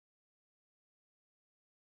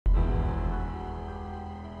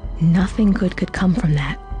Nothing good could come from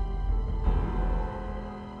that.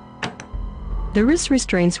 The wrist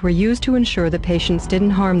restraints were used to ensure the patients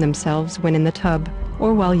didn't harm themselves when in the tub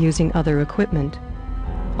or while using other equipment.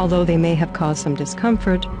 Although they may have caused some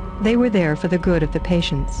discomfort, they were there for the good of the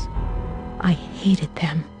patients. I hated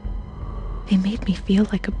them. They made me feel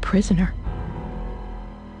like a prisoner.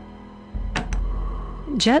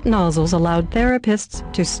 Jet nozzles allowed therapists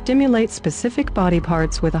to stimulate specific body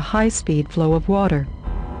parts with a high-speed flow of water.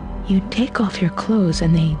 You take off your clothes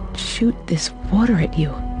and they shoot this water at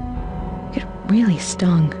you. It really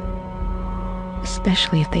stung.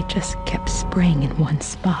 Especially if they just kept spraying in one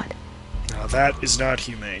spot. Now that is not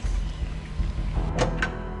humane.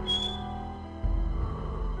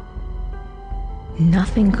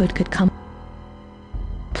 Nothing good could come.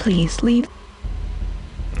 Please leave.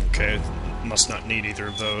 Okay, must not need either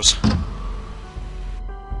of those.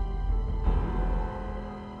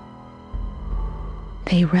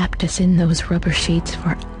 They wrapped us in those rubber sheets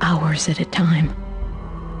for hours at a time.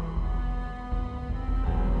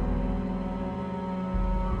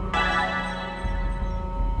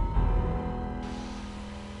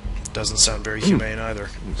 Doesn't sound very humane either.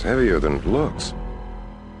 It's heavier than it looks.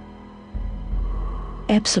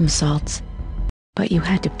 Epsom salts, but you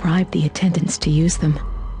had to bribe the attendants to use them.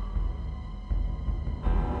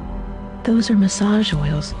 Those are massage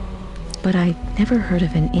oils, but I never heard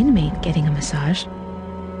of an inmate getting a massage.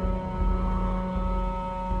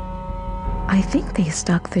 I think they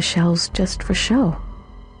stock the shelves just for show.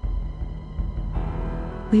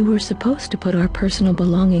 We were supposed to put our personal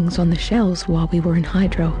belongings on the shelves while we were in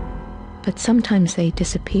hydro, but sometimes they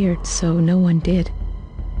disappeared, so no one did.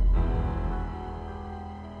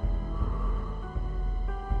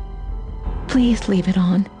 Please leave it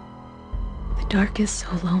on. The dark is so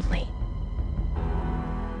lonely.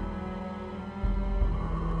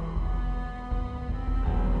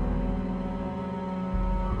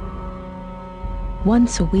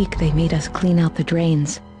 Once a week they made us clean out the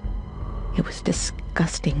drains. It was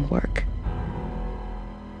disgusting work.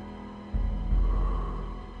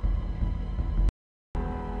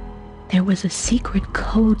 There was a secret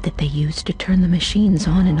code that they used to turn the machines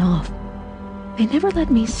on and off. They never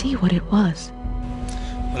let me see what it was.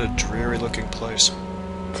 What a dreary-looking place.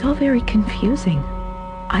 It's all very confusing.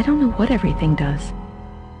 I don't know what everything does.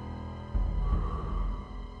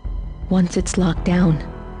 Once it's locked down,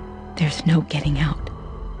 there's no getting out.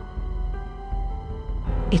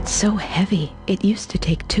 It's so heavy, it used to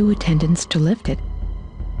take 2 attendants to lift it.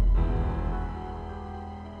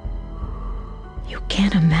 You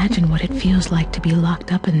can't imagine what it feels like to be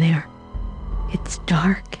locked up in there. It's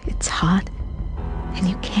dark, it's hot, and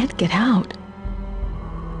you can't get out.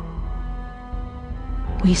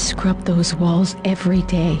 We scrub those walls every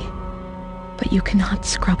day, but you cannot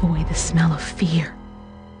scrub away the smell of fear.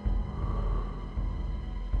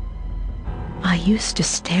 I used to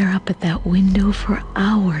stare up at that window for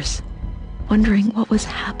hours, wondering what was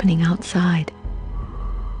happening outside.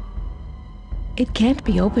 It can't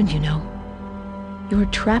be opened, you know. You're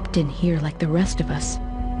trapped in here like the rest of us.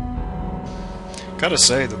 Gotta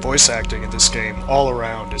say, the voice acting in this game all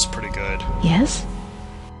around is pretty good. Yes?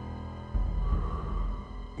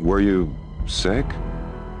 Were you sick?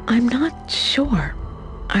 I'm not sure.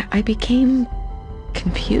 I became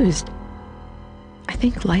confused. I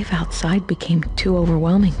think life outside became too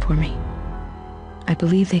overwhelming for me. I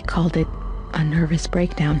believe they called it a nervous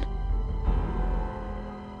breakdown.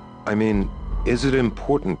 I mean, is it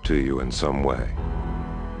important to you in some way?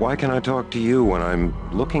 Why can I talk to you when I'm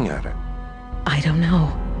looking at it? I don't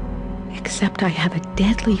know. Except I have a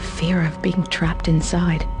deadly fear of being trapped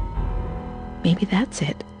inside. Maybe that's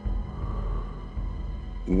it.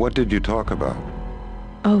 What did you talk about?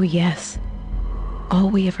 Oh, yes. All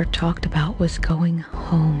we ever talked about was going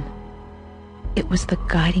home. It was the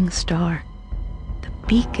guiding star, the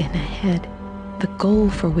beacon ahead, the goal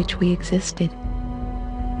for which we existed.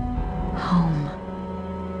 Home.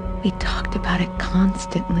 We talked about it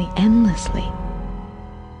constantly, endlessly.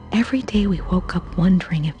 Every day we woke up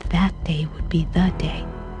wondering if that day would be the day.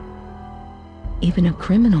 Even a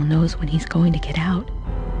criminal knows when he's going to get out.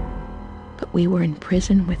 But we were in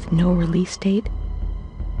prison with no release date,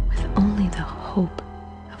 with only the hope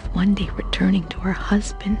of one day returning to our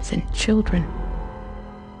husbands and children.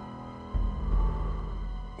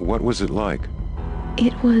 What was it like?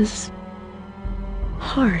 It was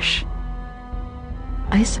harsh.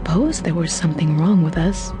 I suppose there was something wrong with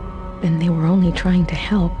us, and they were only trying to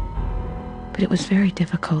help, but it was very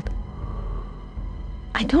difficult.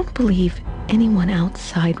 I don't believe anyone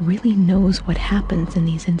outside really knows what happens in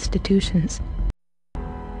these institutions.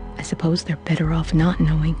 I suppose they're better off not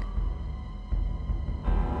knowing.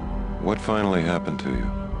 What finally happened to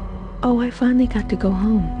you? Oh, I finally got to go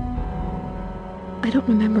home. I don't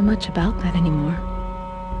remember much about that anymore.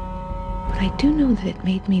 But I do know that it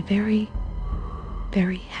made me very,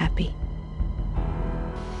 very happy.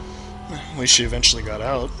 At least she eventually got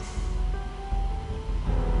out.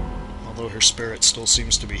 Although her spirit still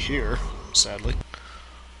seems to be here, sadly.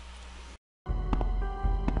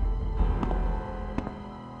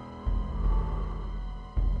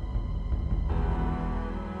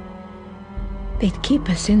 They'd keep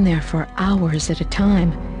us in there for hours at a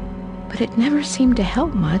time, but it never seemed to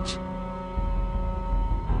help much.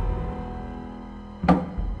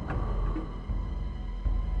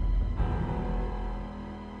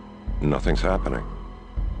 Nothing's happening.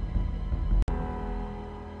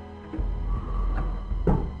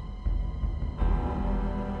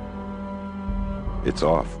 It's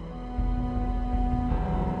off.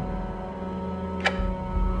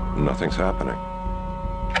 Nothing's happening.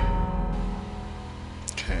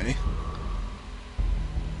 Okay.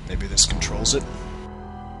 Maybe this controls it?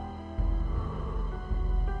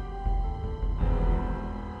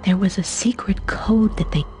 There was a secret code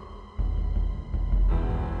that they...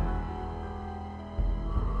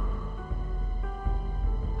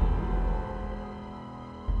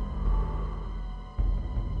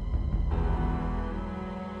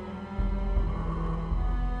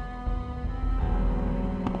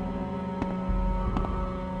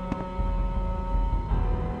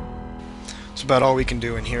 It's about all we can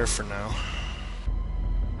do in here for now.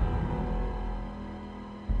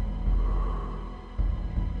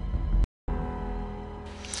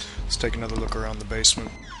 Let's take another look around the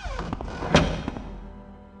basement.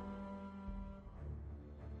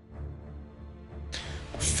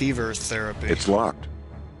 Fever therapy. It's locked.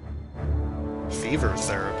 Fever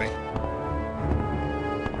therapy?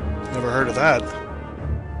 Never heard of that.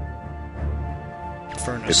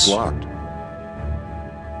 Furnace. It's locked.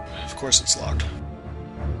 Of course it's locked.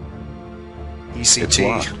 ECT. It's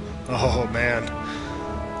locked. Oh man.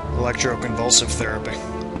 Electroconvulsive therapy.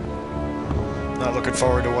 Not looking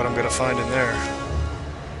forward to what I'm going to find in there.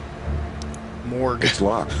 Morgue. It's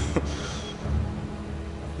locked.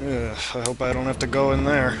 Ugh, I hope I don't have to go in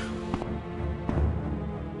there.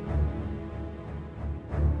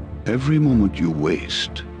 Every moment you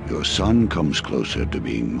waste, your son comes closer to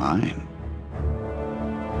being mine.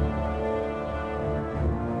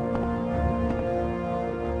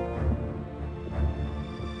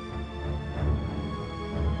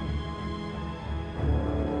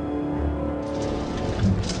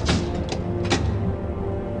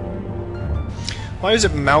 Why is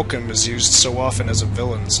it Malcolm is used so often as a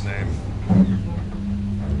villain's name?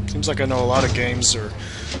 Seems like I know a lot of games or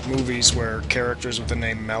movies where characters with the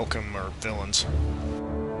name Malcolm are villains.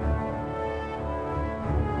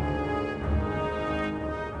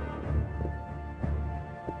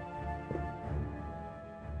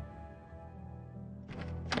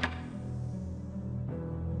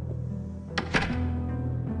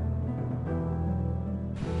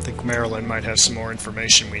 I think Marilyn might have some more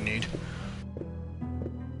information we need.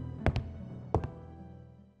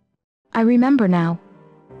 I remember now.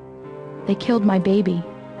 They killed my baby.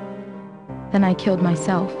 Then I killed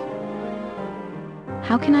myself.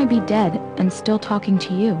 How can I be dead and still talking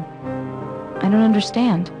to you? I don't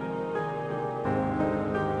understand.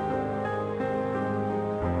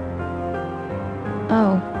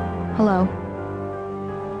 Oh, hello.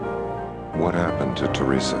 What happened to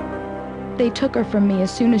Teresa? They took her from me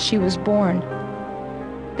as soon as she was born.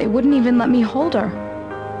 They wouldn't even let me hold her.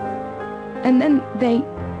 And then they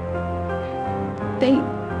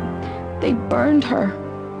burned her.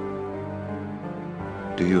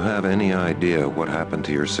 Do you have any idea what happened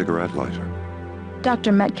to your cigarette lighter?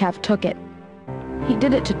 Dr. Metcalf took it. He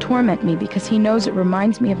did it to torment me because he knows it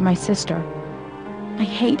reminds me of my sister. I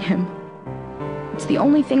hate him. It's the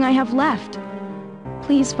only thing I have left.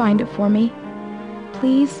 Please find it for me.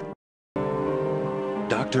 Please?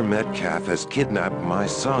 Dr. Metcalf has kidnapped my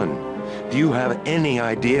son. Do you have any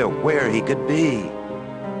idea where he could be?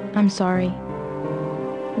 I'm sorry.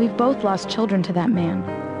 We've both lost children to that man.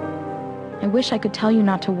 I wish I could tell you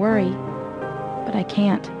not to worry, but I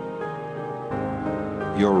can't.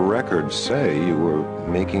 Your records say you were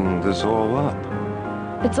making this all up.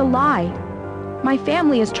 It's a lie. My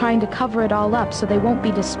family is trying to cover it all up so they won't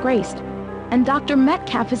be disgraced, and Dr.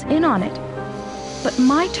 Metcalf is in on it. But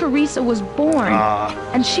my Teresa was born,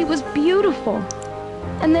 and she was beautiful.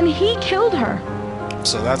 And then he killed her.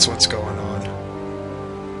 So that's what's going on.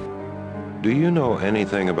 Do you know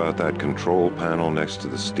anything about that control panel next to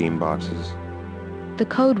the steam boxes? The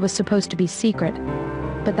code was supposed to be secret,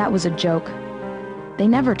 but that was a joke. They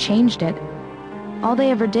never changed it. All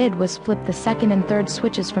they ever did was flip the second and third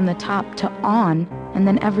switches from the top to on, and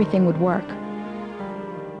then everything would work.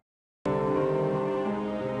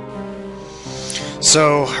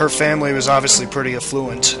 So her family was obviously pretty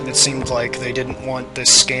affluent, and it seemed like they didn't want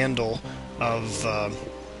this scandal of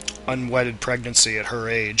unwedded pregnancy at her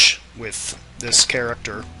age with this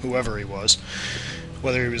character, whoever he was,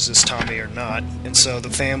 whether he was this Tommy or not. And so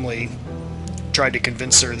the family tried to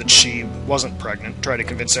convince her that she wasn't pregnant, tried to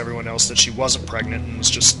convince everyone else that she wasn't pregnant, and was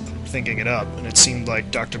just thinking it up. And it seemed like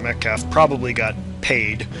Dr. Metcalf probably got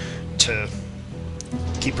paid to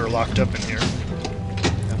keep her locked up in here.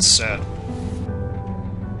 That's sad.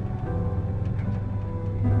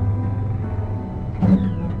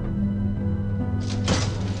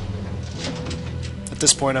 At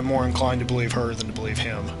this point, I'm more inclined to believe her than to believe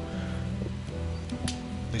him.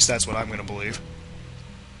 At least that's what I'm going to believe.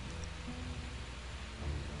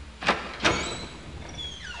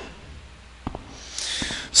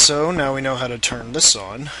 So, now we know how to turn this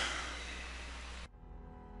on.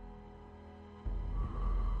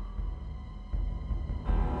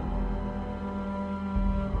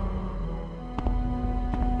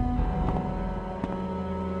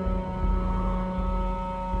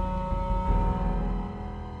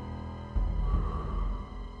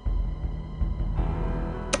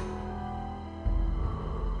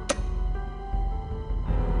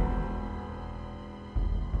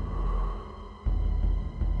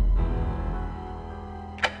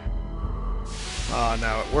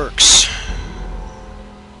 Now it works.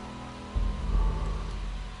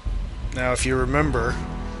 Now, if you remember,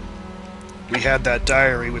 we had that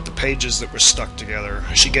diary with the pages that were stuck together.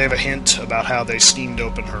 She gave a hint about how they steamed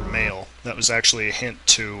open her mail. That was actually a hint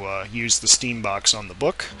to use the steam box on the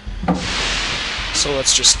book. So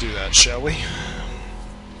let's just do that, shall we?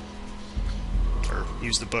 Or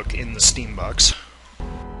use the book in the steam box.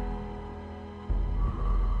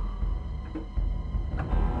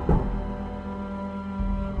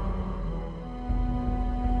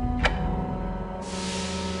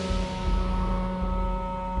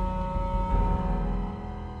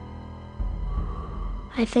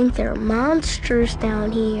 I think there are monsters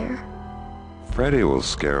down here. Freddy will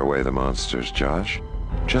scare away the monsters, Josh.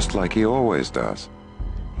 Just like he always does.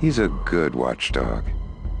 He's a good watchdog.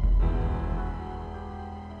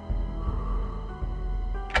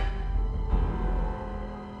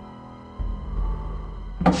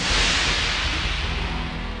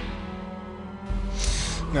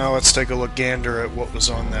 Now let's take a look gander at what was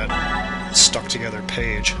on that stuck together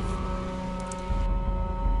page.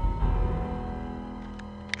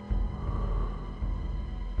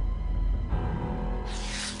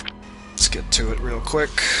 Let's get to it real quick.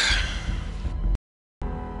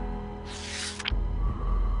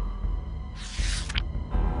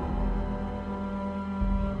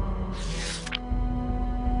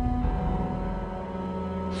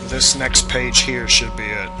 This next page here should be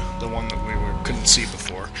it, the one that we couldn't see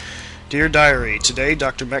before. Dear Diary, today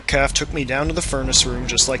Dr. Metcalf took me down to the furnace room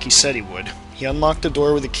just like he said he would. He unlocked the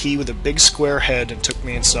door with a key with a big square head and took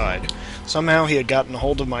me inside. Somehow he had gotten a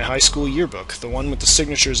hold of my high school yearbook, the one with the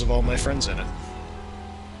signatures of all my friends in it.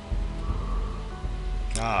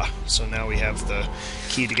 Ah, so now we have the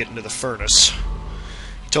key to get into the furnace.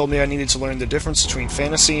 He told me I needed to learn the difference between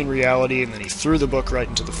fantasy and reality, and then he threw the book right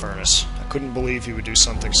into the furnace. I couldn't believe he would do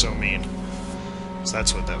something so mean. So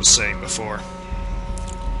that's what that was saying before.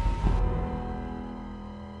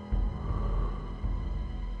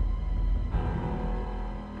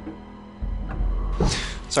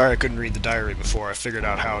 Sorry I couldn't read the diary before. I figured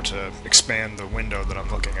out how to expand the window that I'm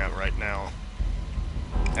looking at right now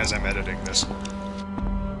as I'm editing this.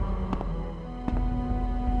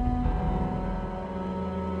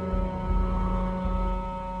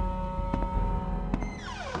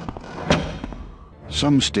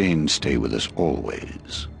 Some stains stay with us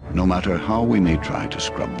always, no matter how we may try to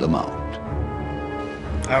scrub them out.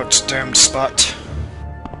 Out, damned spot.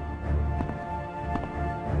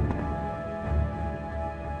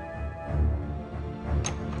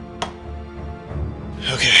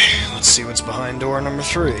 Okay, let's see what's behind door number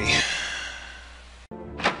 3.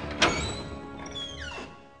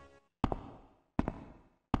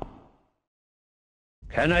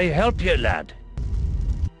 Can I help you, lad?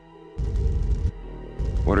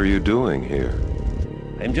 What are you doing here?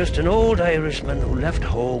 I'm just an old Irishman who left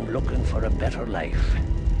home looking for a better life.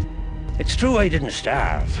 It's true I didn't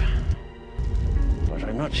starve, but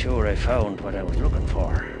I'm not sure I found what I was looking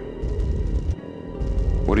for.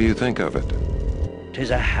 What do you think of it?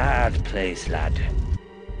 'Tis a hard place, lad.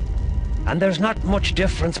 And there's not much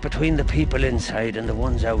difference between the people inside and the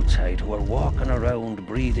ones outside who are walking around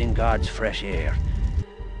breathing God's fresh air.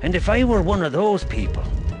 And if I were one of those people,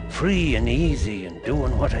 free and easy and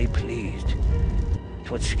doing what I pleased,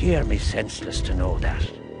 it would scare me senseless to know that.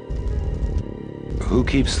 Who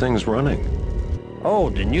keeps things running? Oh,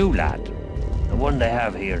 the new lad. The one they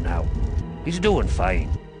have here now. He's doing fine.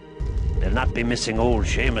 They'll not be missing old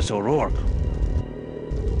Seamus O'Rourke.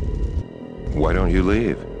 Why don't you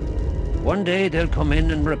leave? One day they'll come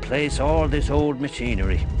in and replace all this old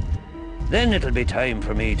machinery. Then it'll be time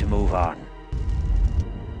for me to move on.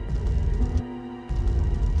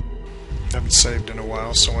 Haven't saved in a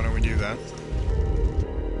while, so why don't we do that?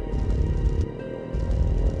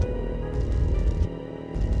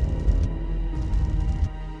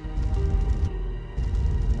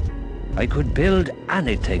 I could build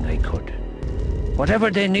anything I could.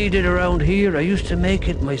 Whatever they needed around here, I used to make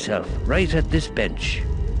it myself, right at this bench.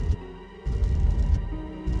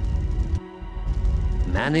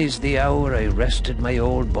 Many's the hour I rested my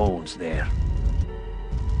old bones there.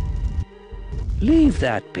 Leave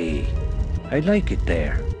that be. I like it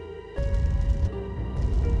there.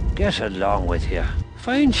 Get along with you.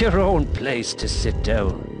 Find your own place to sit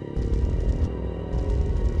down.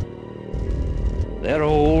 They're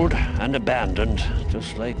old and abandoned,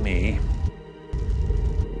 just like me.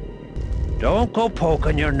 Don't go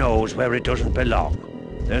poking your nose where it doesn't belong.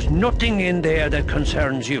 There's nothing in there that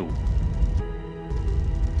concerns you.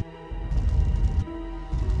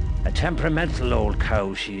 A temperamental old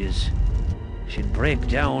cow she is. She'd break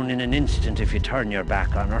down in an instant if you turn your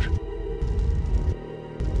back on her.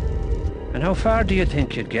 And how far do you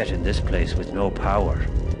think you'd get in this place with no power?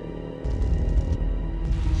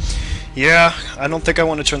 Yeah, I don't think I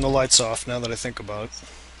want to turn the lights off now that I think about it.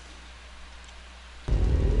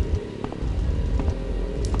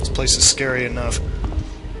 This place is scary enough.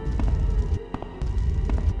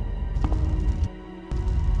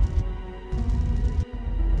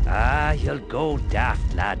 Ah, you'll go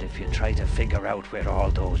daft, lad, if you try to figure out where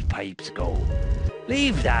all those pipes go.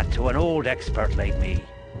 Leave that to an old expert like me.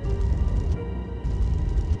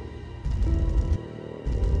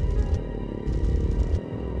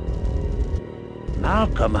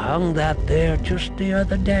 Malcolm hung that there just the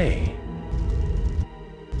other day.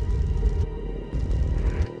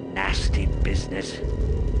 Nasty business.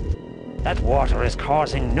 That water is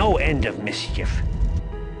causing no end of mischief.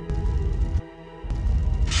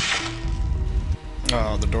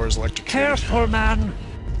 Oh, the door's electrocuted. Careful, man!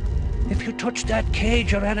 If you touch that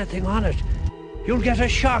cage or anything on it, you'll get a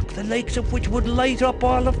shock the likes of which would light up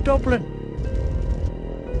all of Dublin.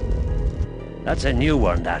 That's a new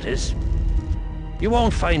one, that is. You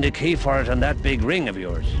won't find a key for it on that big ring of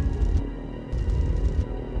yours.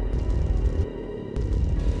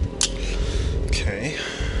 Okay.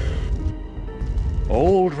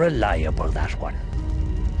 Old reliable, that one.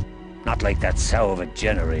 Not like that sow of a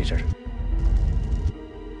generator.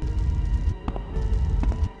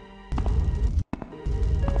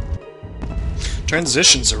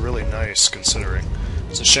 Transitions are really nice, considering.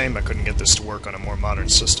 It's a shame I couldn't get this to work on a more modern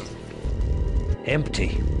system.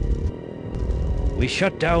 Empty. We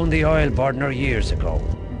shut down the oil burner years ago.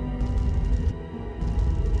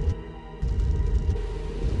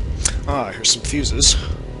 Ah, here's some fuses.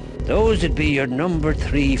 Those would be your number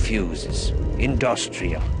 3 fuses.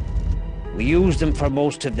 Industrial. We use them for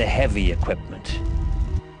most of the heavy equipment.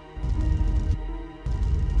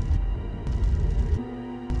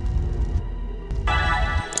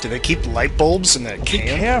 Do they keep light bulbs in that Be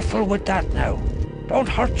can? careful with that now. Don't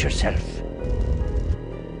hurt yourself.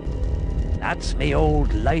 That's me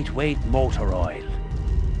old lightweight motor oil.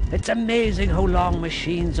 It's amazing how long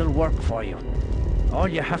machines will work for you. All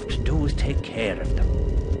you have to do is take care of them.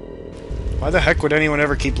 Why the heck would anyone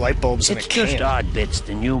ever keep light bulbs in a It's can? just odd bits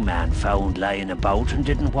the new man found lying about and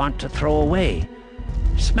didn't want to throw away.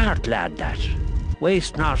 Smart lad, that.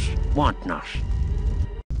 Waste not, want not.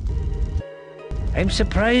 I'm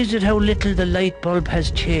surprised at how little the light bulb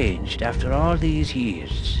has changed after all these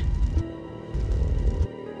years.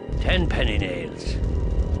 10 penny nails.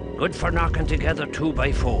 Good for knocking together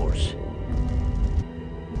 2x4s.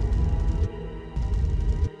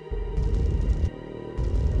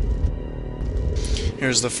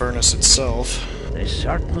 Here's the furnace itself. They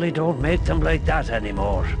certainly don't make them like that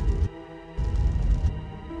anymore.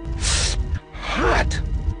 Hot!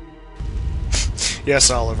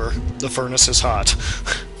 Yes, Oliver, the furnace is hot.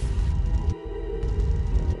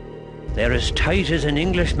 They're as tight as an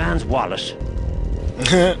Englishman's wallet.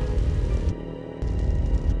 It's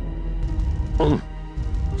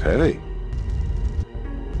heavy.